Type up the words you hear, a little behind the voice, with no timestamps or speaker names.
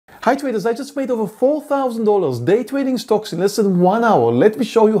Hi traders, I just made over $4,000 day trading stocks in less than 1 hour. Let me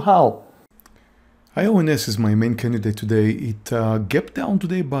show you how. IONS is my main candidate today. It gapped down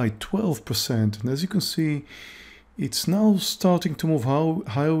today by 12%. And as you can see, it's now starting to move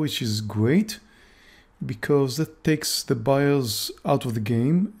higher, which is great because that takes the buyers out of the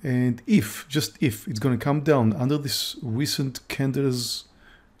game. And if, just if, it's going to come down under this recent candle's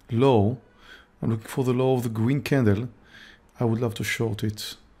low, I'm looking for the low of the green candle, I would love to short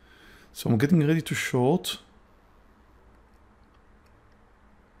it. So I'm getting ready to short.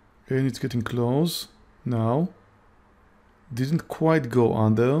 And it's getting close now. Didn't quite go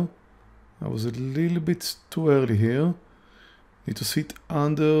under. I was a little bit too early here. Need to sit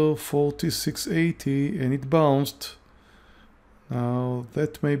under 46.80 and it bounced. Now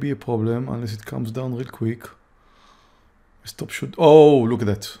that may be a problem unless it comes down real quick. Stop should. Oh, look at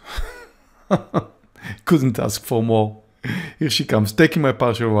that. Couldn't ask for more. Here she comes, taking my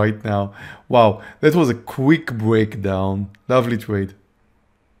partial right now. Wow, that was a quick breakdown. Lovely trade.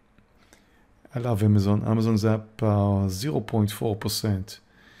 I love Amazon. Amazon's up 0.4%.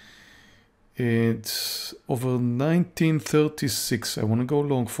 It's over 1936. I want to go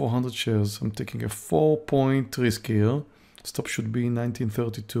long 400 shares. I'm taking a 4-point risk here. Stop should be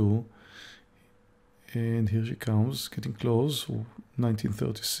 1932. And here she comes, getting close.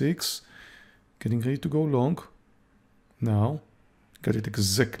 1936. Getting ready to go long. Now, got it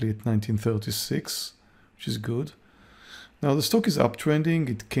exactly at 1936, which is good. Now the stock is uptrending.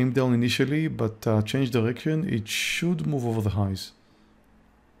 It came down initially, but changed direction. It should move over the highs.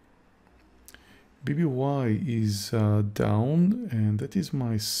 BBY is down, and that is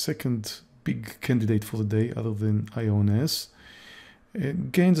my second big candidate for the day other than IONS.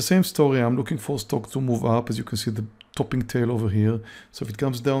 Again, the same story. I'm looking for stock to move up. As you can see, the topping tail over here. So if it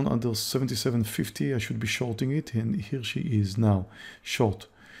comes down under 77.50, I should be shorting it. And here she is now, short.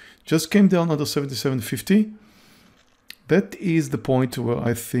 Just came down under 77.50. That is the point where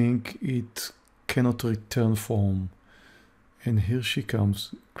I think it cannot return from. And here she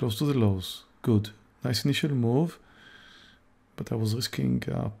comes, close to the lows. Good. Nice initial move. But I was risking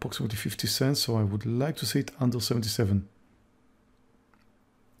approximately 50 cents, so I would like to see it under 77.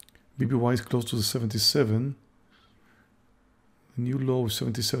 BBY is close to the 77. The new low is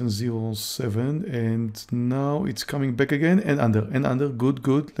 77.07, and now it's coming back again and under.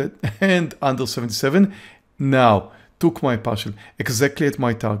 Good. And under 77. Now, took my partial exactly at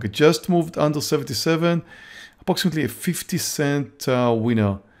my target. Just moved under 77, approximately a 50-cent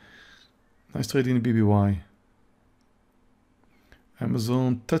winner. Nice trade in BBY.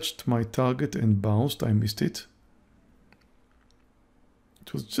 Amazon touched my target and bounced. I missed it.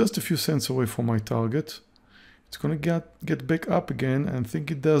 It was just a few cents away from my target. It's going to get back up again, and I think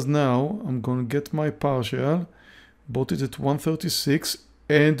it does now. I'm going to get my partial. Bought it at 136,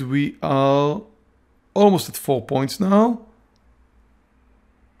 and we are almost at 4 points now.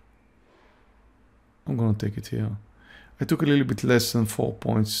 I'm going to take it here. I took a little bit less than 4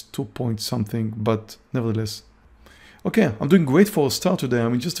 points, 2 points something, but nevertheless. Okay, I'm doing great for a start today. I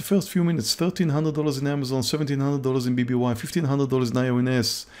mean, just the first few minutes, $1,300 in Amazon, $1,700 in BBY, $1,500 in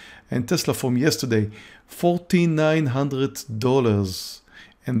IONS, and Tesla from yesterday, $4,900.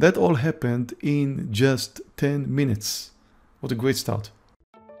 And that all happened in just 10 minutes. What a great start.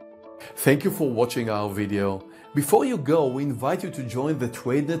 Thank you for watching our video. Before you go, we invite you to join the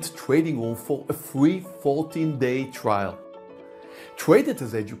Tradenet trading room for a free 14-day trial. Tradenet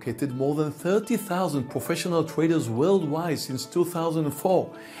has educated more than 30,000 professional traders worldwide since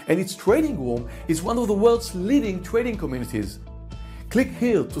 2004, and its trading room is one of the world's leading trading communities. Click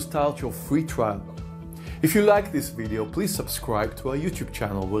here to start your free trial. If you like this video, please subscribe to our YouTube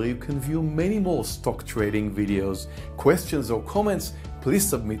channel where you can view many more stock trading videos. Questions or comments, please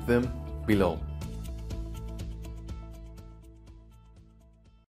submit them below.